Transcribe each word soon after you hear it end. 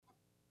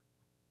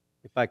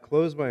If I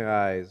close my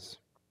eyes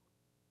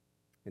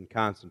and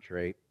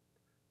concentrate,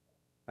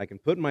 I can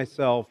put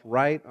myself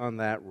right on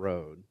that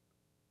road.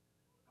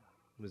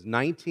 It was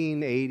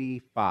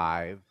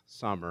 1985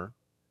 summer.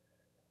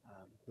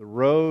 The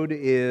road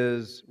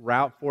is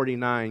Route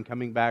 49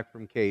 coming back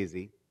from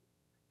Casey,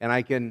 and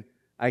I can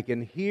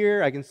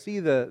see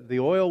the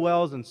oil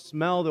wells and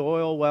smell the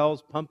oil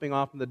wells pumping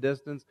off in the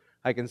distance.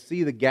 I can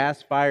see the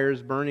gas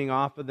fires burning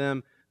off of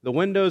them. The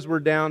windows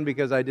were down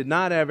because I did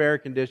not have air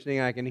conditioning.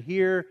 I can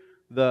hear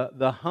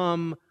the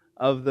hum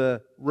of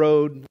the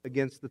road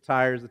against the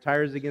tires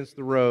against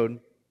the road.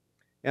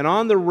 And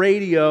on the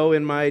radio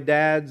in my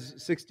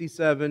dad's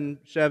 67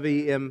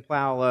 Chevy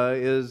Impala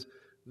is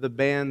the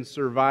band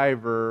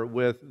Survivor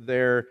with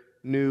their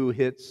new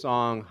hit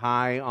song,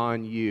 High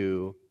on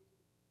You.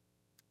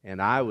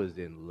 And I was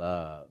in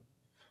love.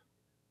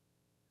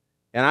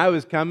 And I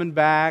was coming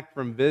back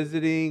from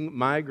visiting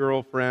my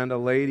girlfriend, a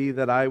lady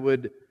that I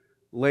would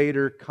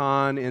later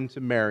con into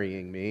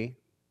marrying me.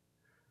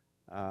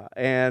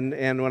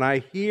 And when I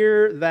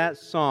hear that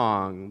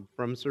song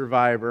from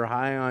Survivor,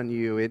 High on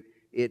You,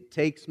 it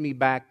takes me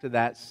back to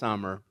that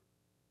summer.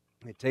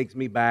 It takes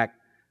me back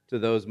to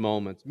those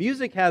moments.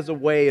 Music has a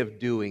way of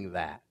doing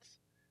that.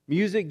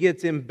 Music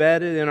gets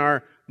embedded in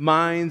our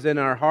minds and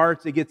our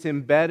hearts. It gets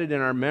embedded in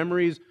our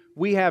memories.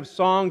 We have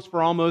songs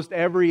for almost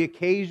every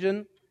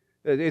occasion.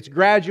 It's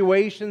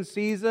graduation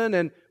season,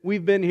 and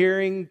we've been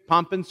hearing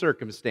Pomp and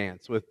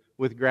Circumstance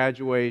with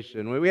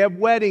graduation. We have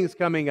weddings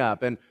coming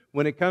up, and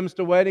when it comes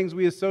to weddings,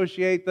 we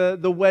associate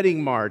the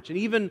wedding march. And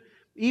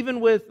even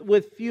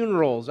with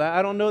funerals,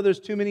 I don't know there's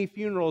too many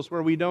funerals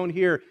where we don't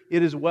hear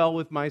It Is Well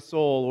With My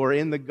Soul, or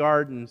In the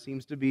Garden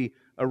seems to be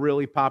a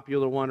really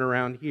popular one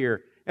around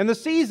here. And the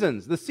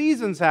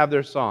seasons have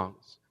their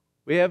songs.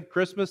 We have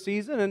Christmas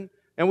season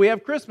and we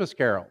have Christmas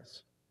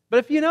carols. But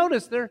if you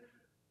notice,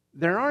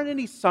 there aren't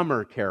any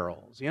summer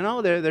carols.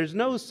 There's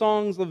no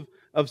songs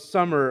of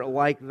summer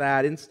like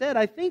that. Instead,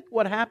 I think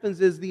what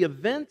happens is the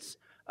events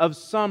of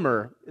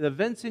summer, the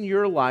events in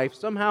your life,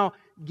 somehow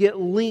get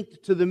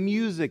linked to the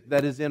music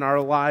that is in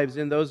our lives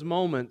in those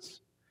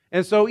moments.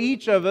 And so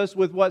each of us,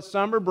 with what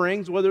summer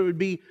brings, whether it would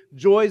be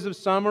joys of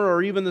summer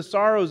or even the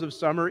sorrows of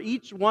summer,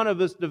 each one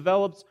of us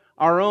develops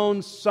our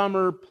own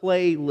summer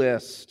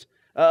playlist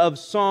of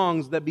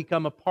songs that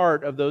become a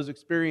part of those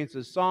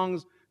experiences,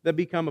 songs that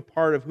become a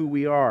part of who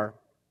we are.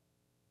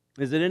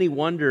 Is it any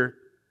wonder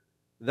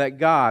that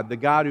God, the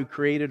God who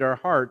created our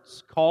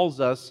hearts, calls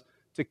us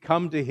to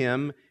come to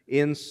Him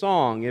in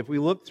song? If we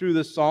look through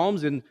the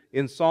Psalms, in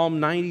Psalm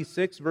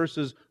 96,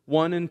 verses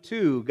 1 and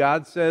 2,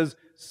 God says,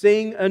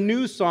 "Sing a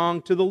new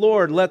song to the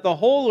Lord. Let the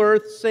whole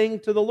earth sing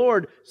to the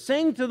Lord.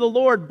 Sing to the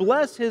Lord,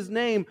 bless His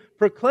name,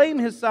 proclaim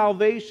His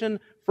salvation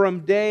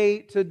from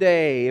day to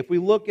day." If we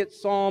look at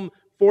Psalm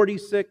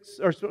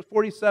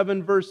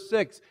 47, verse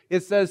 6,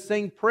 it says,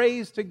 "Sing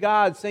praise to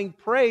God, sing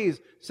praise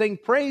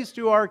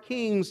to our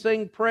King,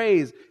 sing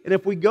praise." And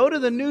if we go to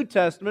the New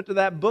Testament, to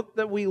that book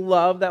that we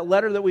love, that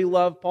letter that we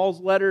love,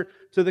 Paul's letter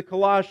to the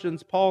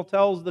Colossians, Paul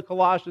tells the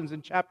Colossians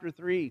in chapter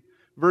 3,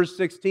 verse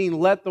 16,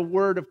 "Let the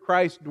word of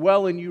Christ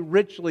dwell in you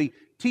richly,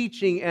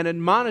 teaching and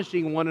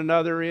admonishing one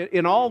another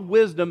in all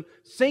wisdom,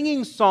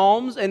 singing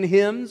psalms and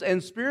hymns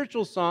and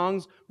spiritual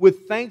songs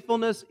with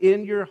thankfulness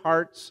in your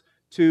hearts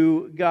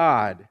to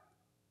God."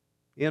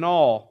 In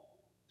all,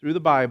 through the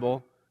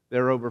Bible,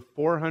 there are over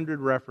 400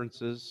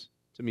 references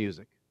to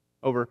music.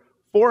 Over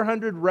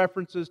 400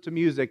 references to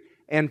music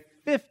and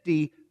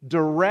 50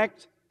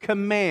 direct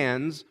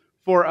commands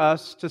for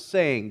us to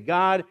sing.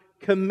 God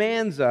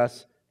commands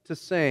us to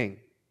sing.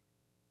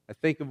 I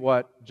think of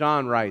what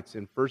John writes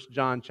in 1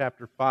 John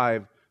chapter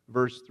 5,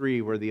 verse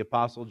 3, where the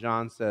Apostle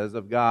John says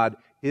of God,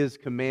 His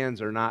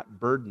commands are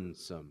not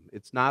burdensome.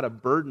 It's not a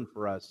burden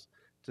for us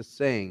to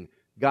sing.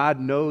 God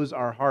knows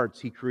our hearts.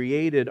 He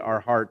created our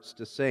hearts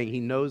to sing. He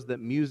knows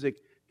that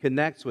music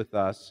connects with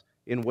us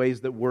in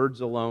ways that words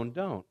alone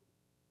don't.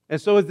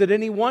 And so is it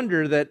any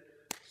wonder that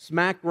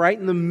smack right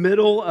in the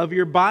middle of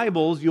your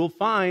Bibles, you'll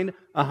find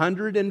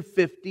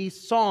 150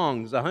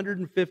 songs,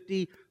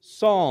 150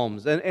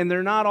 psalms, and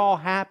they're not all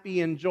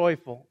happy and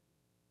joyful.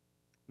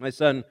 My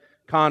son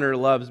Connor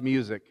loves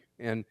music,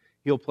 and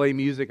he'll play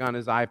music on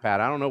his iPad.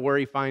 I don't know where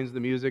he finds the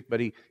music, but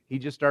he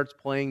just starts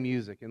playing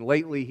music. And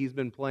lately he's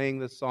been playing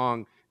this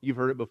song. You've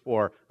heard it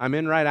before. I'm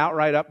in right, out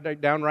right, up,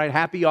 down right,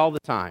 happy all the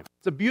time.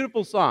 It's a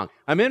beautiful song.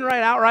 I'm in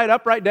right, out right,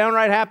 up right, down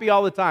right, happy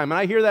all the time. And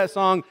I hear that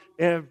song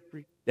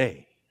every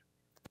day.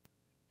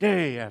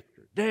 Day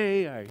after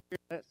day, I hear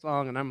that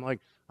song, and I'm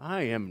like,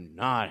 I am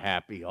not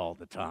happy all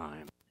the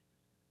time.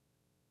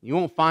 You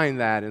won't find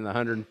that in the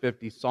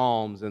 150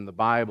 Psalms in the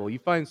Bible. You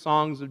find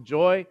songs of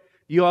joy.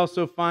 You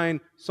also find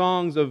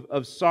songs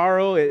of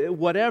sorrow.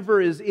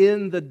 Whatever is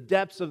in the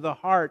depths of the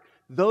heart,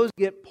 those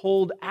get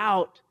pulled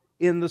out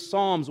in the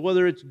Psalms,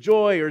 whether it's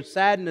joy or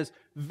sadness,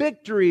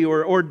 victory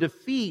or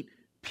defeat,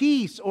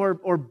 peace or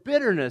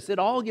bitterness. It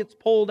all gets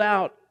pulled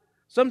out.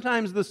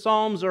 Sometimes the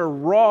Psalms are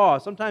raw.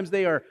 Sometimes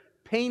they are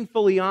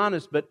painfully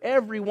honest, but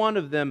every one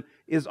of them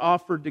is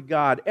offered to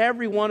God.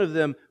 Every one of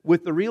them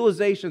with the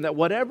realization that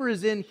whatever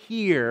is in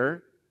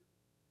here,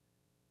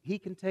 He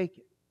can take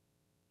it.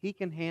 He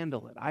can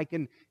handle it. I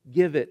can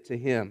give it to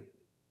Him.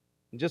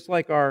 And just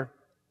like our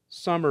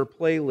summer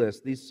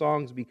playlist, these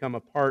songs become a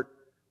part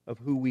of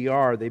who we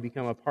are. They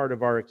become a part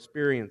of our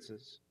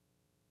experiences.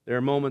 There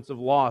are moments of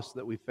loss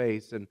that we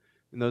face, and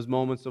in those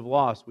moments of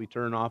loss, we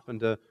turn often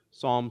to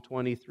Psalm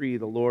 23,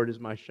 "The Lord is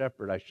my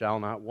shepherd, I shall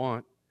not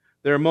want."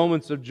 There are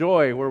moments of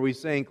joy where we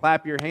sing,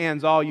 "Clap your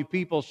hands, all you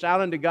people,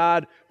 shout unto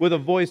God with a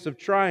voice of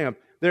triumph."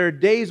 There are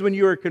days when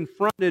you are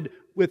confronted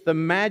with the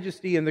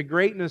majesty and the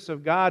greatness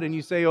of God, and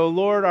you say, "O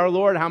Lord, our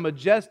Lord, how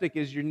majestic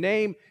is your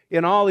name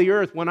in all the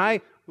earth." When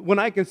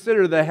I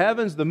consider the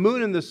heavens, the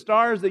moon, and the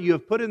stars that you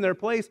have put in their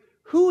place,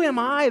 who am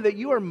I that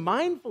you are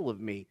mindful of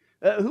me?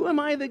 Who am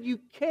I that you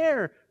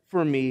care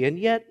for me? And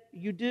yet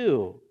you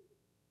do.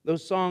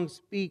 Those songs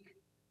speak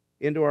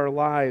into our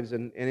lives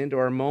and into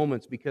our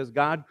moments because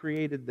God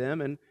created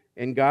them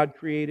and God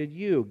created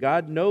you.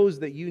 God knows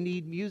that you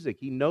need music.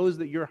 He knows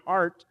that your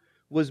heart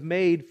was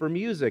made for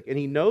music. And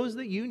He knows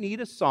that you need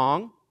a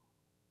song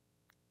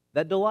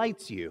that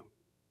delights you.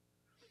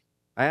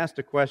 I asked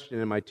a question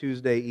in my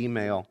Tuesday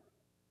email.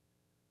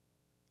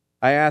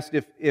 I asked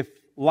if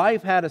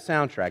life had a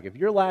soundtrack, if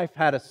your life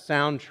had a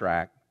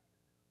soundtrack,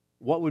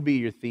 what would be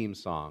your theme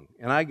song?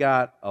 And I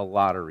got a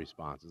lot of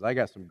responses. I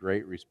got some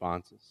great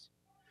responses.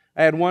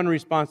 I had one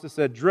response that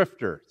said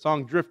Drifter,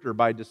 song Drifter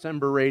by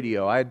December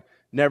Radio. I'd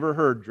never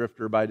heard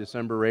Drifter by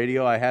December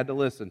Radio. I had to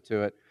listen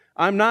to it.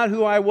 I'm Not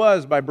Who I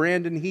Was by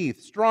Brandon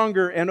Heath.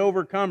 Stronger and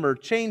Overcomer,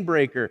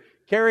 Chainbreaker,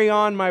 Carry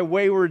On My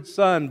Wayward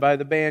Son by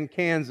the band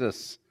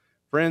Kansas.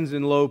 Friends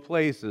in Low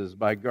Places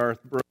by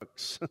Garth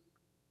Brooks.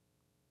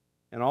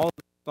 And all of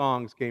the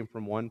songs came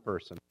from one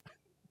person.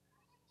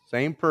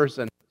 Same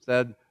person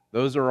said,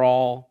 "Those are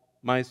all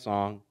my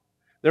song."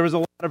 There was a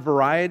lot of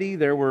variety.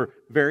 There were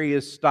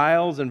various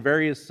styles and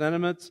various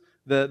sentiments.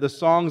 The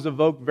songs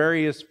evoked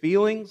various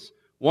feelings.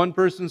 One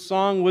person's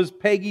song was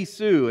Peggy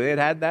Sue. It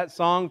had that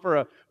song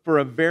for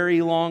a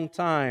very long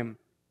time.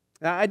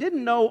 Now, I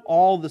didn't know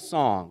all the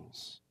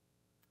songs,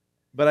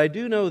 but I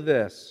do know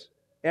this.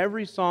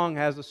 Every song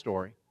has a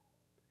story.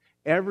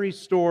 Every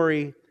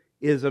story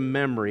is a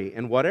memory.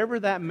 And whatever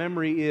that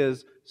memory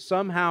is,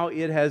 somehow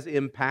it has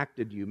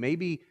impacted you.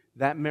 Maybe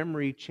that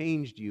memory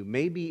changed you.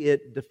 Maybe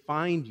it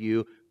defined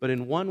you. But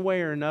in one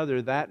way or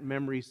another, that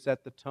memory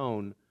set the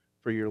tone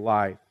for your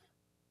life.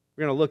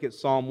 We're going to look at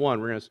Psalm 1.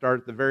 We're going to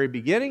start at the very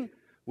beginning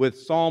with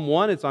Psalm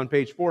 1. It's on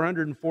page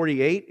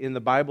 448 in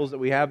the Bibles that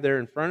we have there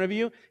in front of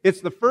you.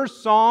 It's the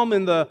first psalm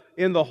in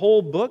the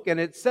whole book,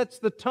 and it sets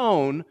the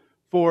tone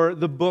for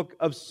the book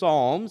of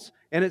Psalms,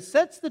 and it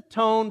sets the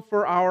tone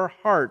for our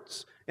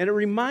hearts. And it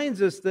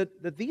reminds us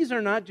that these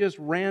are not just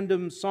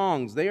random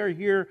songs. They are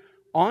here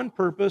on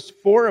purpose,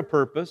 for a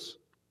purpose,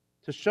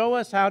 to show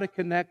us how to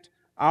connect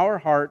our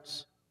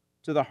hearts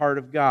to the heart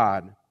of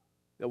God.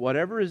 That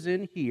whatever is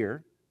in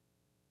here,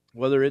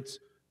 whether it's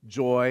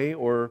joy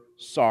or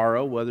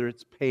sorrow, whether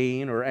it's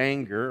pain or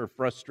anger or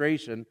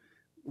frustration,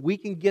 we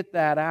can get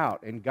that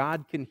out, and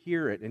God can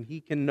hear it, and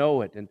He can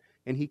know it,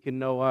 and He can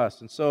know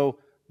us. And so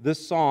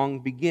this song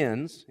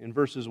begins in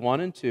verses 1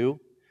 and 2.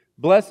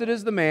 Blessed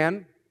is the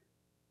man.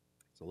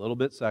 It's a little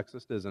bit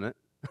sexist, isn't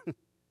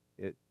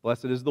it?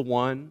 Blessed is the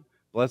one.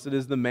 Blessed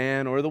is the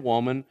man or the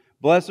woman.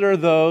 Blessed are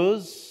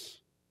those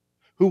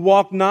who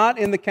walk not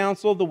in the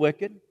counsel of the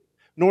wicked,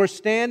 nor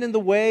stand in the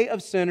way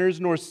of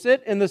sinners, nor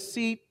sit in the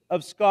seat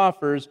of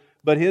scoffers,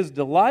 but his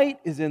delight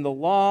is in the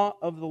law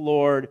of the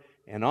Lord,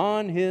 and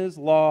on His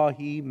law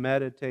he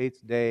meditates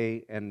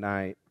day and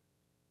night.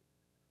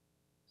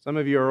 Some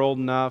of you are old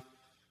enough.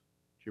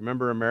 Do you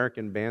remember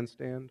American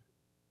Bandstand?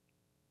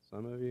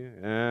 Some of you?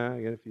 Yeah,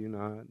 I get a few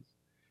nods.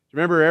 Do you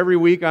remember every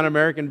week on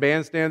American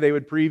Bandstand they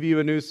would preview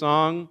a new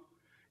song?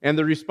 And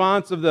the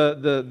response of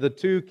the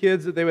two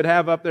kids that they would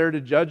have up there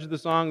to judge the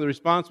song, the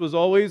response was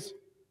always,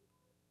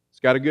 "It's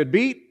got a good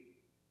beat,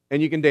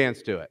 and you can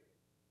dance to it."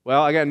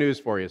 Well, I got news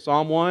for you.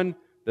 Psalm 1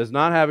 does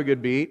not have a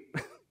good beat,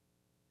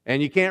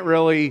 and you can't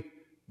really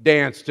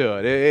dance to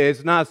it.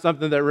 It's not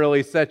something that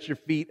really sets your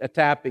feet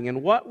a-tapping.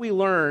 And what we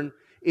learn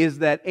is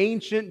that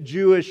ancient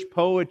Jewish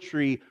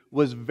poetry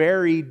was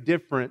very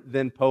different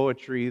than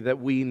poetry that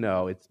we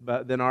know.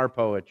 Than our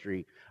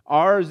poetry.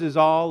 Ours is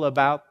all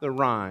about the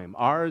rhyme.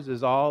 Ours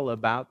is all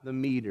about the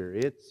meter.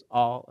 It's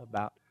all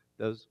about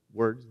those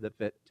words that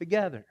fit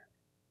together.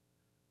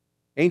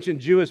 Ancient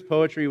Jewish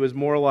poetry was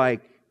more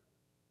like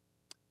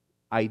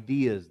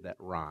ideas that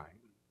rhyme.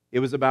 It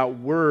was about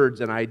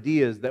words and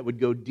ideas that would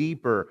go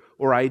deeper,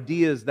 or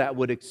ideas that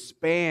would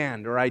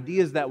expand, or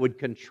ideas that would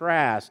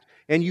contrast.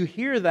 And you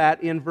hear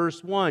that in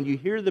verse 1. You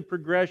hear the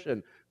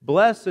progression.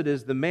 Blessed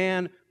is the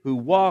man who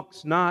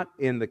walks not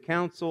in the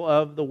counsel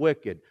of the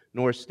wicked,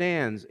 nor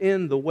stands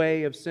in the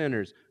way of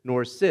sinners,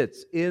 nor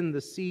sits in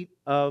the seat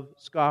of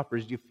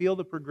scoffers. You feel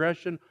the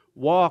progression?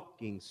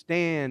 Walking,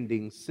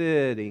 standing,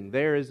 sitting.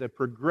 There is a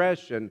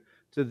progression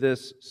to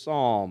this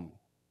psalm.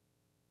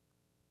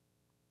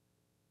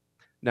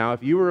 Now,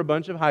 if you were a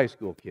bunch of high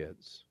school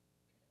kids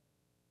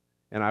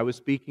and I was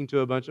speaking to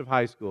a bunch of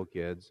high school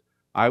kids,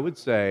 I would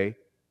say,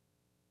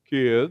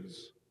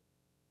 kids,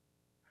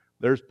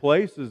 there's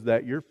places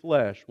that your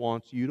flesh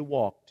wants you to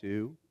walk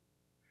to,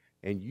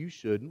 and you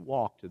shouldn't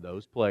walk to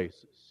those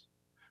places.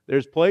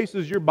 There's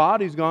places your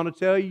body's going to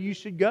tell you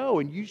should go,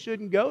 and you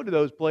shouldn't go to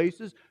those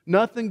places.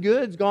 Nothing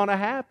good's going to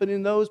happen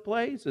in those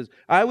places.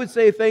 I would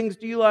say things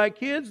to you like,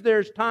 kids,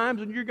 there's times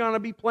when you're going to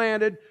be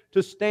planted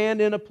to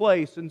stand in a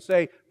place and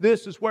say,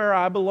 this is where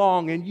I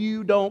belong, and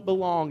you don't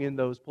belong in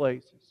those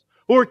places.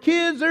 Or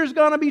kids, there's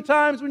going to be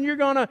times when you're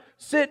going to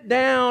sit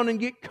down and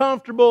get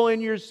comfortable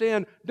in your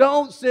sin.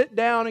 Don't sit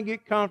down and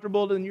get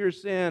comfortable in your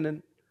sin.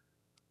 And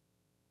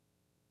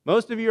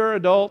most of you are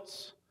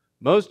adults.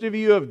 Most of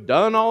you have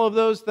done all of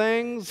those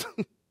things.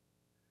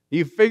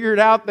 You figured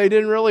out they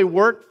didn't really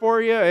work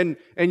for you,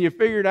 and you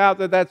figured out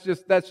that that's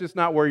just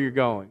not where you're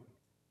going.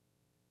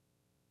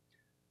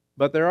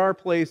 But there are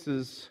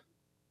places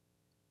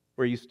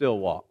where you still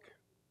walk.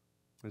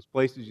 There's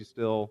places you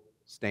still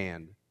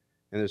stand.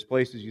 And there's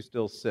places you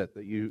still sit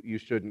that you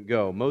shouldn't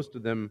go. Most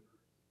of them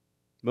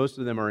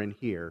are in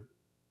here,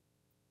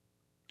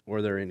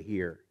 or they're in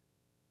here.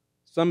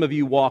 Some of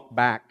you walk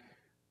back.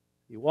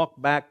 You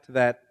walk back to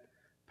that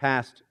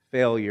past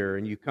failure,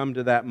 and you come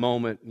to that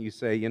moment and you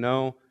say, you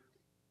know,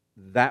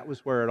 that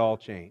was where it all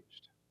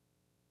changed.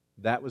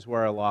 That was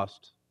where I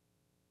lost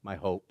my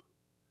hope.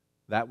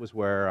 That was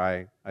where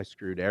I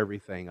screwed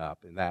everything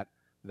up in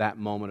that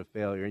moment of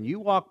failure. And you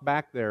walk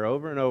back there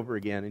over and over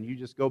again, and you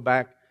just go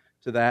back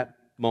to that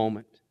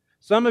moment.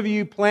 Some of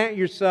you plant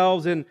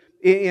yourselves in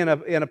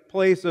a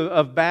place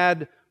of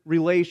bad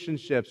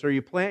relationships, or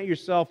you plant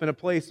yourself in a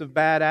place of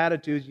bad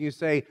attitudes, and you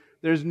say,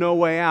 there's no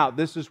way out.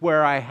 This is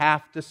where I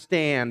have to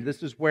stand.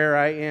 This is where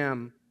I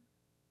am.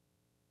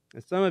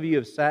 And some of you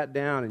have sat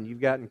down and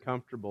you've gotten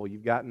comfortable.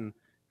 You've gotten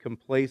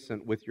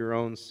complacent with your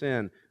own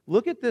sin.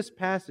 Look at this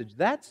passage.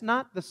 That's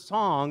not the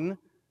song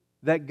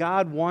that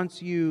God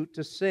wants you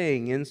to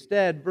sing.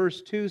 Instead,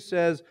 verse 2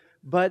 says,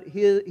 But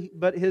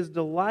his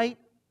delight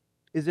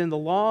is in the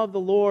law of the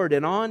Lord,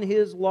 and on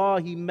His law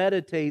He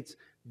meditates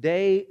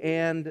day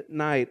and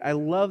night. I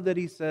love that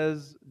He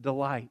says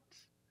delight.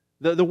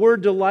 The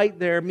word delight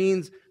there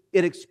means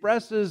it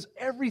expresses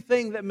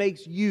everything that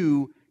makes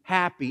you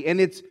happy.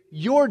 And it's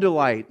your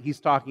delight He's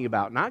talking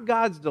about, not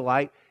God's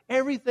delight.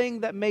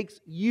 Everything that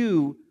makes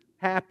you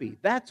happy.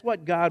 That's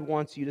what God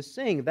wants you to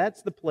sing.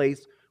 That's the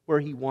place where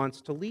He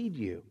wants to lead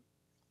you.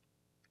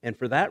 And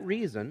for that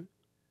reason,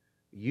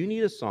 you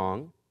need a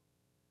song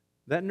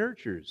that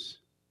nurtures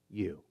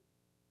you.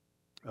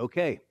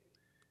 Okay,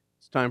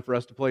 it's time for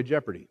us to play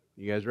Jeopardy.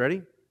 You guys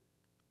ready?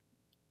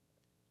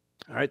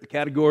 All right, the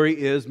category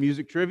is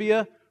music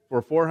trivia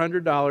for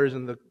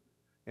 $400,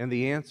 and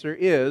the answer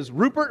is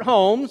Rupert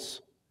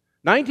Holmes'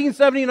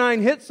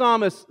 1979 hit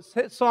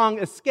song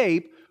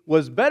Escape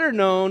was better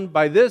known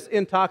by this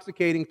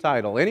intoxicating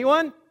title.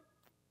 Anyone?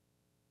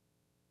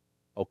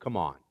 Oh, come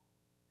on.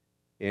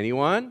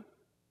 Anyone?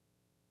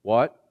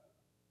 What?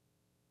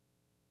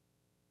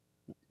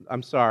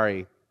 I'm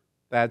sorry.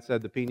 Thad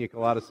said the Pina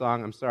Colada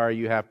song. I'm sorry,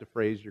 you have to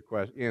phrase your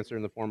answer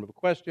in the form of a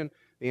question.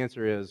 The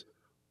answer is,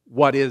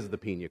 what is the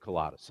Pina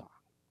Colada song?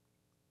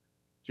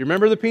 Do you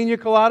remember the Pina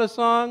Colada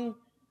song?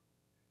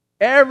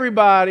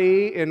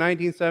 Everybody in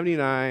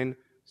 1979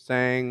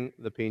 sang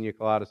the Pina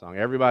Colada song.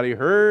 Everybody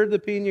heard the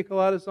Pina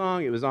Colada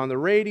song. It was on the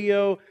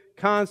radio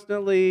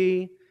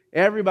constantly.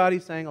 Everybody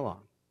sang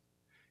along.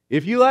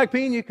 If you like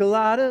pina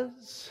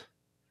coladas,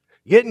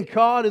 getting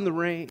caught in the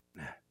rain,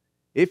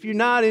 if you're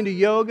not into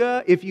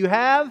yoga, if you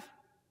have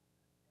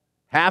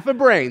half a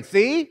brain,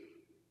 see?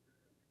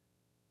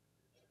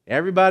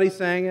 Everybody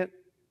sang it.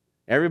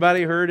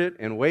 Everybody heard it,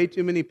 and way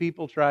too many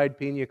people tried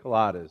pina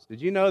coladas.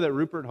 Did you know that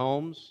Rupert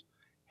Holmes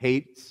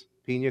hates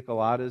pina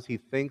coladas? He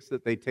thinks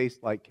that they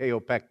taste like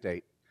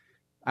kaopectate.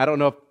 I don't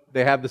know if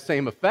they have the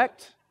same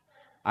effect.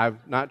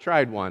 I've not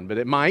tried one, but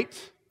it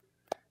might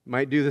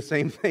do the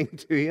same thing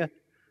to you.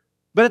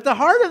 But at the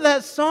heart of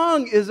that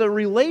song is a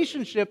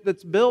relationship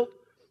that's built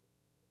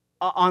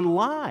on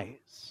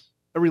lies,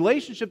 a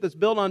relationship that's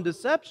built on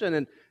deception.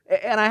 And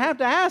I have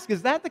to ask,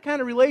 is that the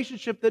kind of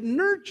relationship that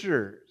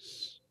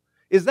nurtures?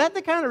 Is that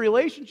the kind of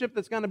relationship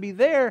that's going to be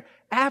there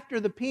after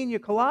the pina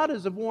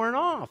coladas have worn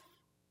off?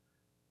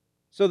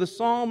 So the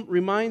psalm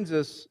reminds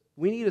us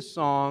we need a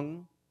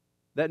song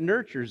that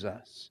nurtures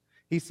us.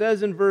 He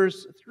says in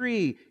verse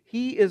 3,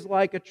 He is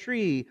like a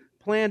tree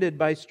planted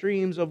by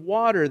streams of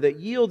water that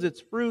yields its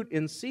fruit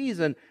in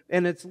season,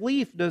 and its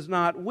leaf does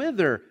not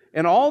wither.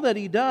 And all that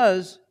he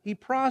does, he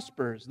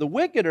prospers. The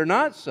wicked are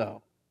not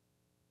so,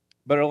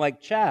 but are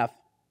like chaff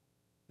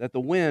that the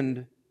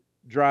wind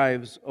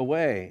drives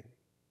away.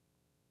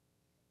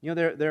 You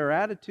know, there are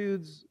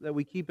attitudes that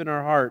we keep in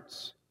our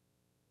hearts.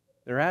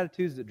 There are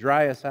attitudes that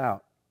dry us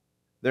out.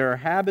 There are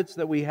habits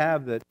that we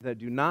have that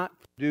do not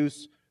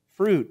produce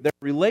fruit. There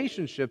are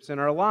relationships in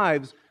our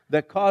lives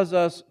that cause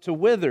us to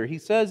wither. He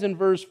says in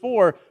verse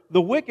 4,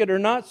 the wicked are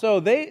not so.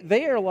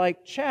 They are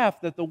like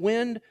chaff that the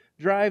wind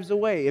drives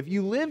away. If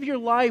you live your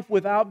life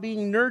without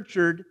being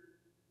nurtured,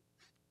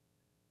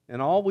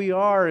 and all we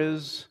are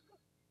is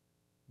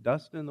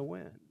dust in the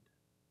wind.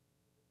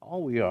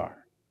 All we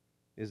are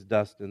is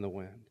dust in the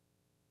wind.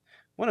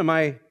 One of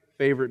my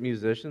favorite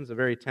musicians, a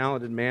very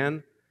talented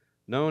man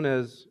known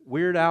as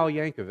Weird Al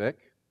Yankovic.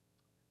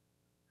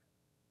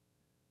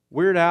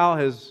 Weird Al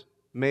has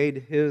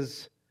made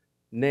his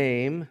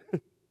name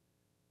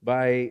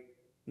by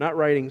not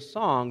writing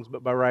songs,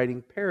 but by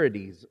writing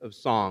parodies of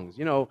songs.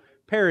 You know,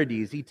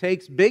 parodies. He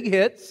takes big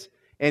hits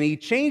and he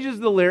changes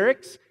the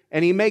lyrics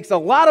and he makes a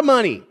lot of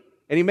money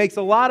and he makes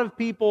a lot of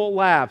people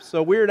laugh.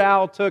 So Weird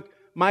Al took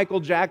Michael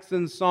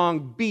Jackson's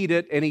song Beat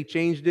It and he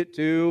changed it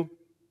to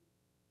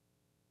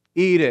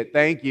Eat It.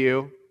 Thank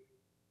you.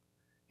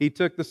 He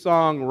took the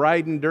song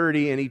Ridin'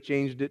 Dirty and he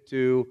changed it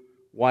to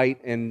White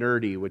and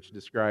Nerdy, which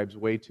describes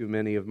way too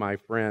many of my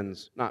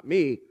friends. Not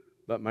me,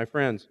 but my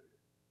friends.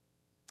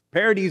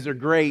 Parodies are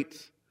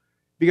great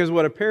because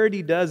what a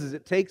parody does is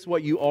it takes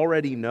what you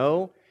already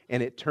know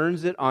and it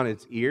turns it on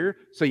its ear,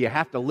 so you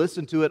have to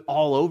listen to it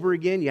all over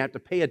again. You have to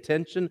pay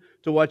attention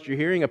to what you're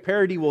hearing. A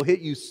parody will hit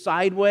you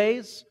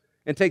sideways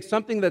and take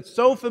something that's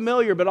so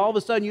familiar, but all of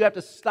a sudden you have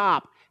to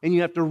stop and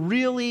you have to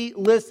really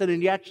listen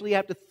and you actually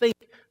have to think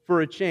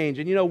for a change.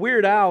 And you know,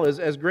 Weird Al, is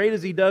as great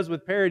as he does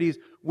with parodies,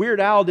 Weird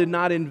Al did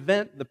not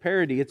invent the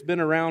parody. It's been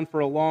around for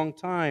a long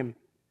time.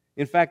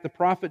 In fact, the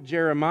prophet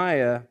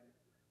Jeremiah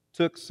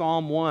took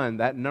Psalm 1,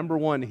 that number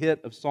one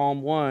hit of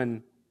Psalm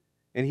 1,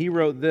 and he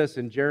wrote this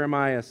in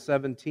Jeremiah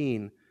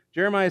 17.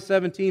 Jeremiah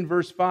 17,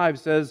 verse 5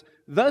 says,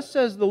 "Thus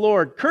says the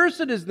Lord,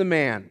 cursed is the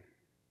man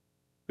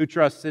who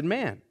trusts in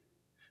man,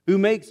 who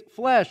makes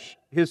flesh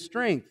his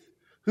strength,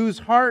 whose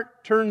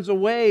heart turns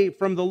away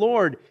from the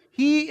Lord.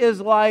 He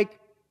is like,"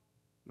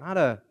 not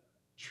a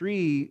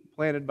tree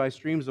planted by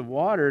streams of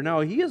water. No,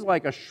 he is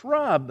like a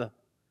shrub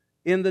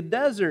in the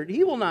desert.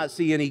 He will not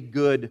see any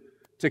good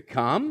to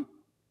come.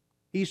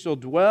 He shall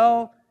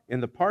dwell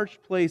in the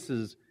parched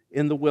places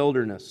in the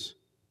wilderness,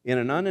 in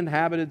an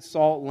uninhabited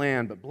salt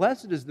land. But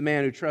blessed is the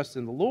man who trusts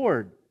in the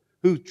Lord,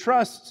 his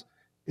trust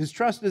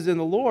is in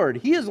the Lord.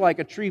 He is like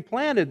a tree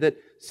planted that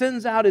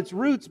sends out its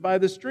roots by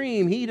the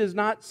stream. He does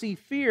not see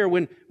fear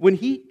when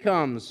heat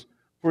comes,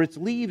 for its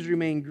leaves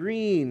remain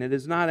green. It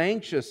is not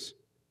anxious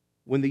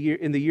in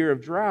the year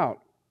of drought,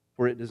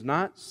 for it does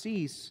not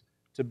cease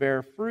to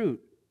bear fruit.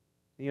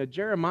 You know,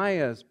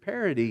 Jeremiah's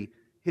parody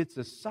hits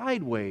us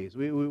sideways.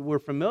 We're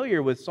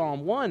familiar with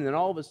Psalm 1, and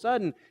all of a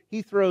sudden,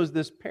 he throws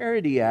this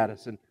parody at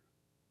us. And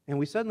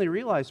we suddenly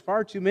realize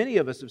far too many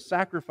of us have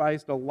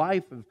sacrificed a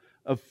life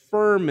of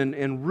firm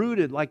and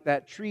rooted like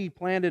that tree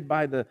planted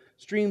by the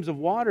streams of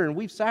water, and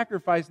we've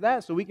sacrificed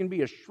that so we can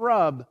be a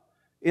shrub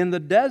in the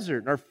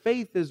desert. Our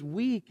faith is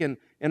weak and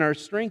our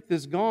strength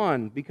is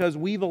gone because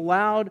we've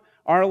allowed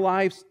our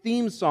life's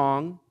theme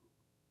song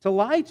to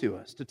lie to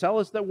us, to tell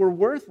us that we're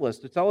worthless,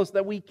 to tell us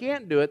that we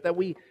can't do it, that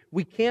we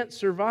can't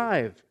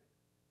survive.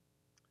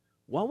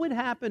 What would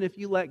happen if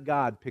you let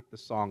God pick the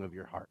song of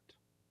your heart?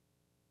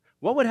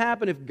 What would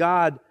happen if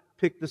God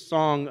picked the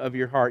song of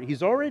your heart?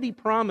 He's already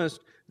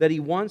promised that He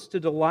wants to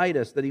delight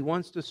us, that He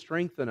wants to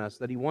strengthen us,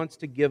 that He wants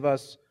to give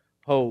us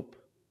hope.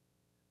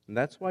 And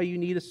that's why you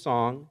need a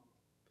song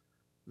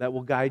that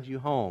will guide you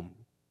home.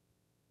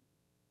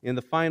 In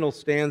the final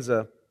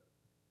stanza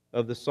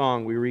of the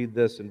song, we read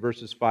this in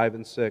verses 5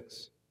 and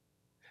 6.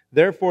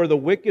 "Therefore the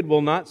wicked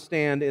will not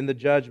stand in the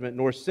judgment,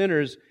 nor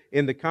sinners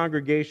in the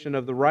congregation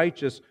of the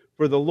righteous.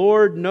 For the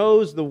Lord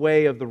knows the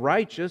way of the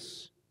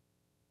righteous,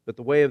 but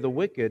the way of the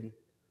wicked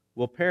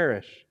will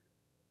perish."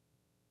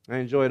 I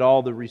enjoyed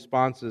all the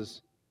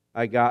responses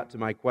I got to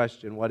my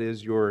question, what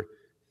is your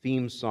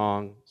theme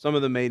song? Some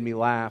of them made me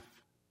laugh.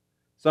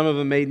 Some of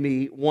them made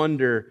me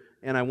wonder,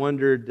 and I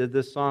wondered, did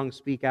this song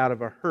speak out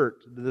of a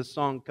hurt? Did this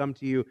song come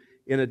to you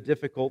in a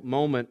difficult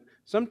moment?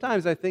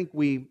 Sometimes I think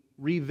we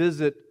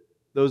revisit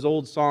those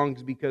old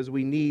songs because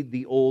we need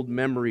the old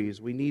memories.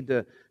 We need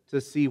to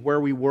see where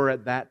we were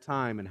at that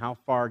time and how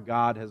far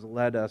God has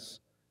led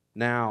us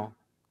now.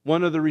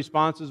 One of the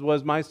responses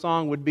was, my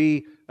song would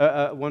be,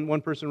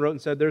 one person wrote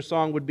and said their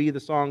song would be the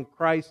song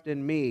 "Christ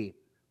in Me"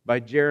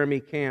 by Jeremy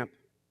Camp.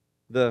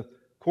 The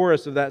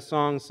chorus of that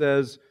song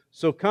says,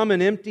 "So come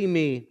and empty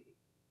me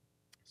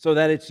so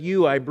that it's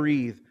you I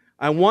breathe.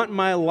 I want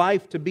my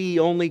life to be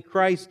only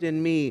Christ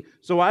in me.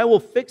 So I will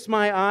fix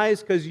my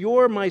eyes because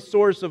you're my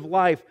source of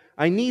life.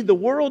 I need the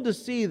world to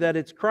see that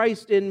it's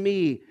Christ in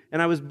me." And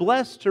I was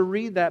blessed to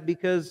read that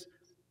because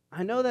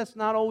I know that's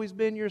not always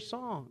been your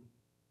song.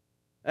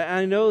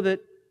 I know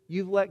that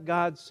you've let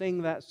God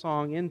sing that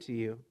song into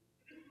you.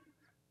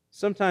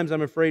 Sometimes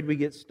I'm afraid we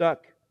get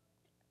stuck.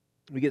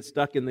 We get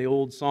stuck in the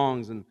old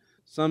songs, and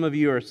some of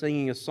you are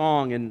singing a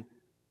song and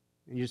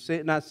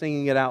you're not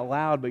singing it out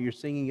loud, but you're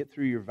singing it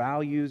through your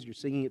values, you're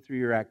singing it through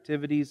your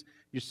activities,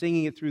 you're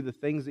singing it through the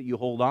things that you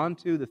hold on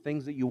to, the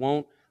things that you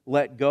won't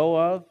let go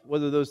of,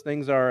 whether those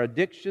things are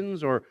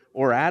addictions or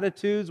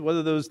attitudes,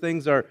 whether those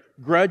things are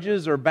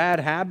grudges or bad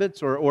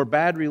habits or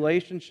bad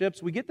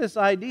relationships. We get this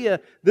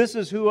idea, this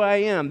is who I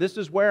am, this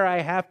is where I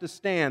have to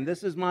stand,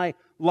 this is my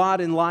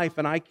lot in life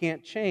and I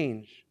can't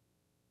change.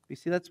 You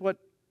see, that's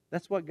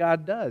what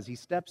God does. He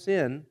steps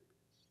in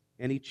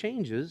and He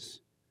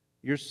changes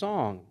your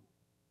song.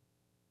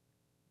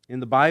 In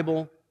the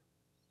Bible,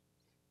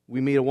 we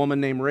meet a woman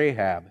named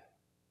Rahab.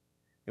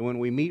 And when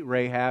we meet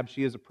Rahab,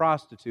 she is a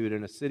prostitute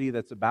in a city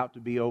that's about to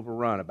be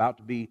overrun, about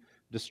to be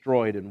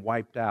destroyed and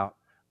wiped out.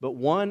 But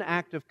one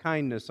act of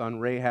kindness on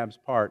Rahab's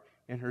part,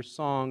 and her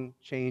song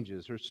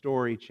changes, her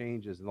story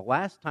changes. And the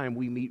last time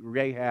we meet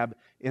Rahab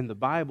in the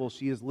Bible,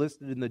 she is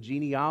listed in the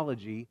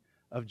genealogy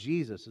of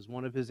Jesus as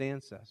one of his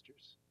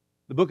ancestors.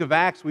 The book of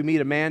Acts, we meet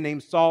a man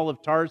named Saul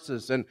of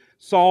Tarsus, and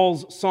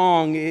Saul's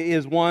song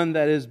is one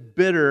that is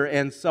bitter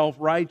and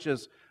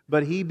self-righteous,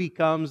 but he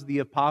becomes the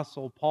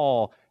Apostle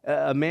Paul,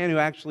 a man who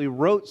actually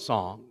wrote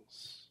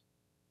songs.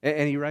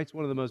 And he writes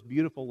one of the most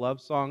beautiful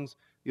love songs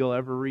you'll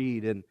ever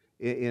read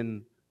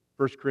in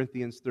 1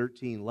 Corinthians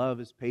 13. Love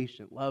is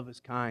patient, love is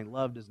kind,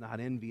 love does not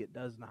envy, it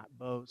does not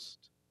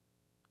boast.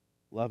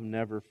 Love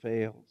never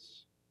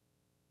fails.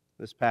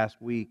 This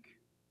past week,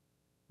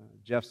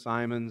 Jeff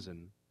Simons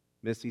and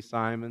Missy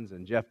Simons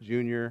and Jeff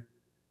Jr.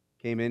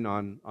 came in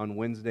on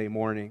Wednesday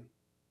morning,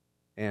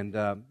 and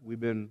we've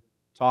been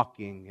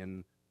talking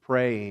and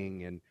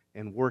praying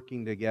and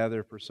working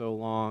together for so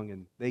long,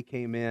 and they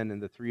came in,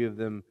 and the three of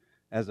them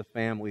as a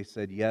family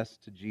said yes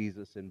to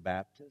Jesus in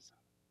baptism.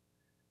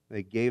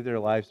 They gave their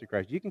lives to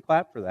Christ. You can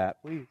clap for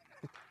that, please.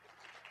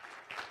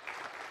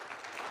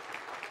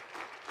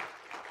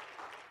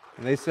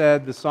 And they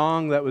said, the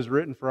song that was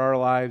written for our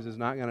lives is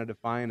not going to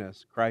define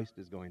us. Christ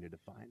is going to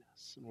define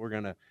us. And we're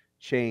going to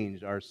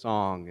change our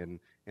song,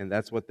 and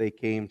that's what they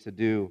came to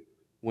do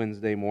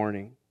Wednesday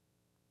morning.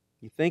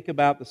 You think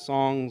about the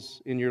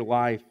songs in your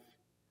life,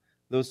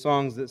 those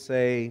songs that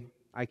say,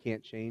 I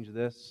can't change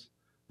this.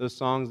 Those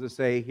songs that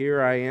say,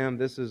 here I am,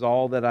 this is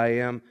all that I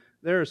am.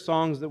 There are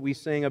songs that we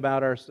sing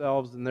about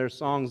ourselves, and there are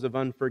songs of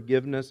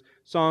unforgiveness,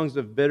 songs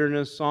of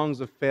bitterness,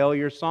 songs of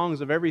failure, songs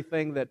of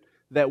everything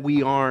that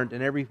we aren't,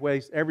 and every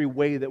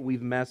way that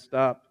we've messed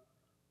up.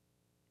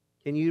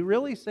 Can you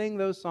really sing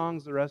those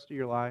songs the rest of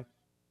your life?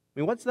 I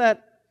mean, what's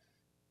that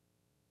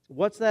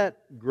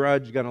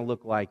grudge going to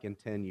look like in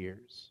 10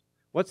 years?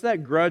 What's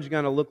that grudge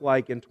going to look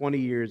like in 20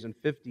 years and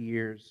 50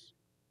 years?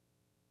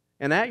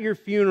 And at your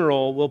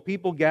funeral, will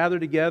people gather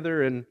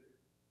together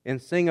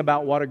and sing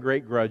about what a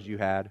great grudge you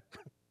had?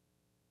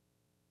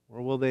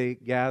 Or will they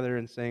gather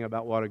and sing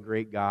about what a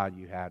great God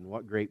you had and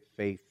what great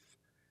faith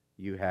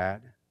you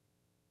had?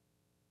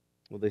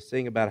 Will they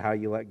sing about how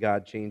you let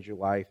God change your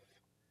life,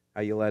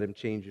 how you let Him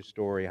change your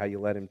story, how you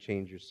let Him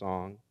change your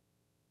song?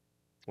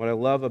 What I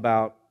love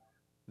about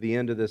the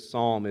end of this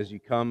psalm is you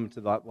come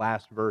to that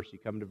last verse, you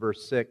come to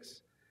verse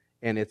 6,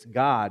 and it's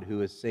God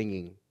who is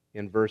singing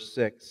in verse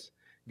 6.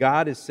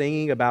 God is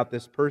singing about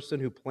this person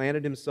who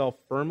planted himself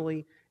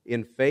firmly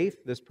in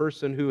faith, this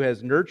person who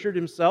has nurtured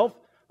himself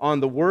on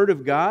the Word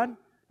of God,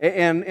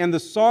 and the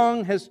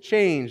song has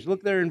changed.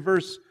 Look there in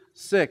verse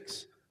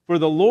 6. For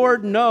the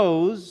Lord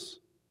knows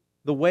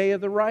the way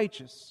of the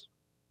righteous,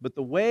 but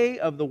the way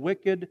of the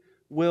wicked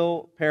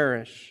will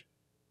perish.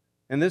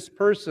 And this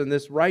person,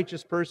 this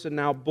righteous person,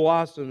 now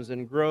blossoms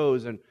and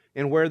grows, and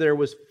where there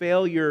was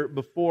failure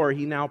before,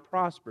 he now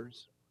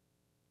prospers.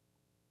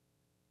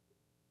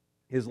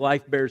 His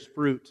life bears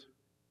fruit,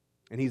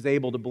 and he's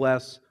able to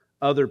bless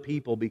other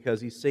people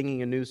because he's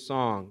singing a new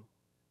song.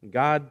 And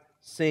God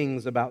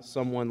sings about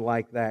someone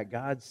like that.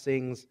 God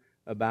sings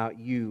about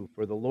you,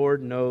 for the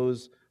Lord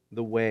knows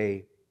the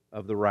way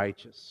of the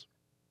righteous.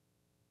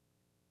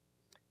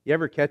 You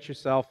ever catch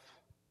yourself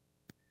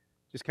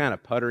just kind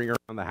of puttering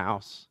around the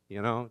house,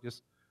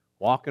 just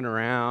walking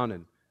around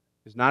and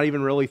just not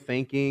even really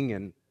thinking,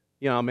 and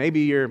maybe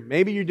you're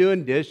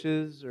doing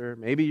dishes, or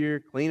maybe you're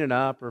cleaning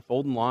up or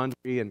folding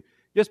laundry and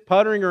just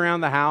puttering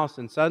around the house,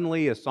 and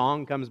suddenly a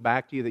song comes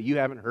back to you that you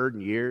haven't heard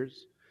in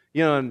years.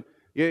 And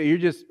you're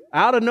just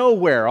out of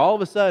nowhere, all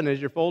of a sudden, as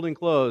you're folding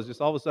clothes,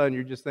 just all of a sudden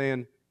you're just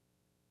saying,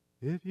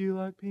 if you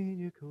like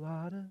pina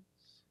coladas,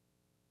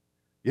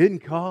 getting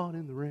caught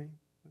in the rain.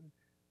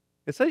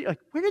 And so you're like,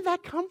 where did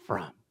that come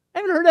from? I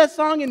haven't heard that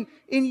song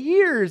in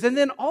years. And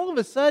then all of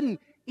a sudden,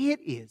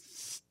 it is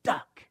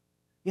stuck.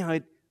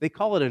 They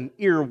call it an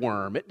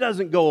earworm. It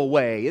doesn't go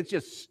away. It's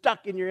just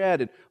stuck in your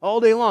head. And all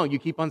day long, you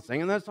keep on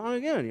singing that song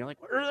again. You're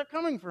like, where is that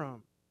coming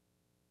from?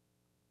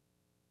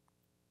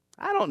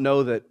 I don't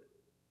know that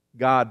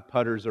God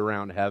putters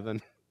around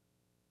heaven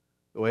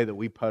the way that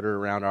we putter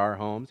around our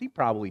homes. He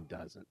probably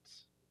doesn't.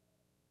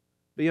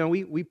 But,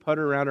 we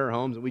putter around our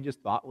homes and we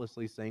just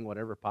thoughtlessly sing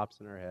whatever pops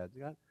in our heads.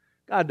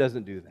 God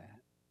doesn't do that.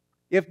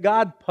 If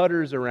God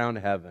putters around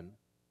heaven,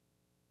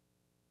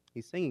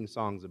 He's singing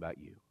songs about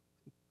you.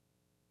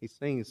 He's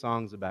singing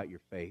songs about your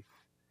faith.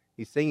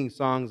 He's singing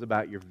songs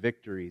about your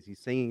victories. He's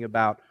singing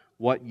about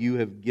what you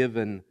have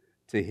given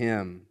to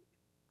Him.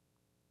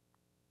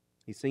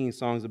 He's singing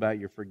songs about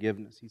your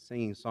forgiveness. He's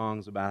singing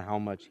songs about how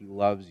much He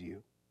loves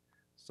you.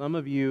 Some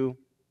of you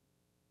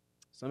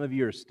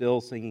are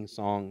still singing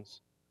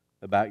songs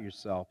about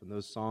yourself, and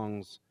those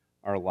songs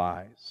are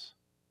lies.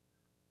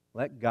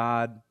 Let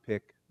God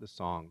pick the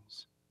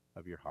songs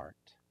of your heart.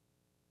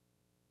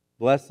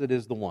 Blessed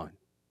is the one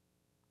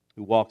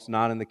who walks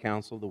not in the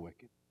counsel of the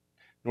wicked,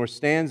 nor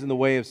stands in the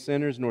way of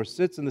sinners, nor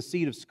sits in the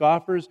seat of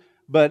scoffers.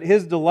 But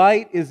his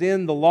delight is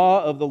in the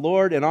law of the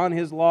Lord, and on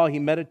his law he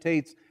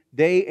meditates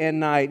day and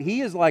night.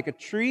 He is like a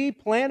tree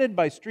planted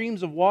by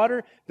streams of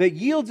water that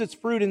yields its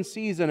fruit in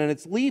season, and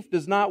its leaf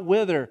does not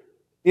wither.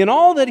 In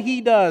all that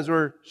he does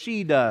or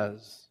she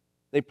does,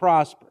 they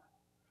prosper.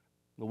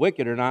 The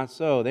wicked are not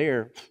so.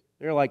 They're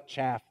like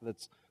chaff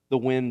that the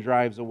wind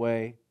drives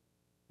away.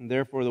 And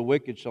therefore the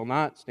wicked shall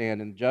not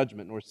stand in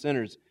judgment, nor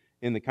sinners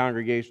in the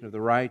congregation of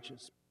the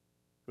righteous.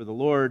 For the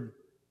Lord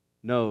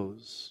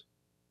knows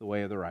the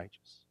way of the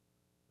righteous,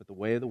 but the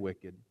way of the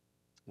wicked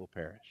will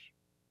perish.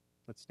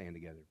 Let's stand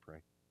together and pray.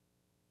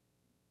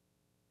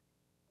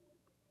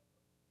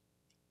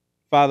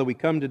 Father, we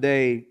come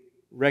today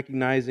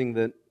recognizing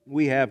that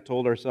we have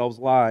told ourselves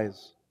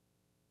lies.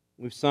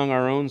 We've sung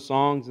our own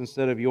songs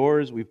instead of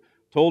yours. We've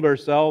told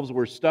ourselves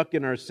we're stuck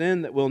in our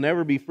sin, that we'll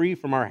never be free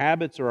from our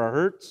habits or our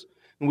hurts.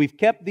 And we've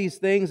kept these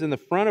things in the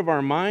front of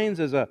our minds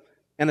as a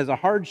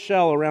hard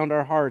shell around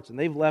our hearts, and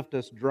they've left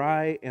us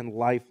dry and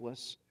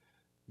lifeless.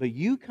 But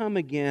you come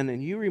again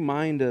and you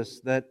remind us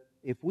that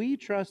if we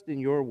trust in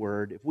your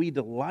word, if we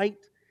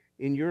delight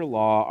in your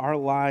law, our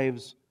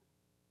lives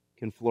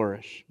can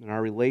flourish and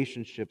our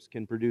relationships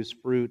can produce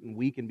fruit, and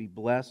we can be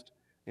blessed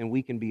and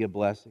we can be a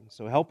blessing.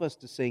 So help us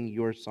to sing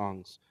your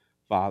songs,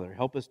 Father.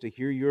 Help us to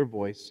hear your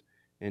voice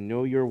and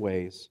know your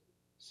ways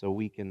so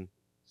you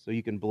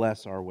can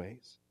bless our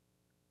ways.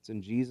 It's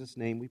in Jesus'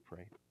 name we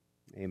pray.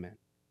 Amen.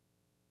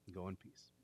 Go in peace.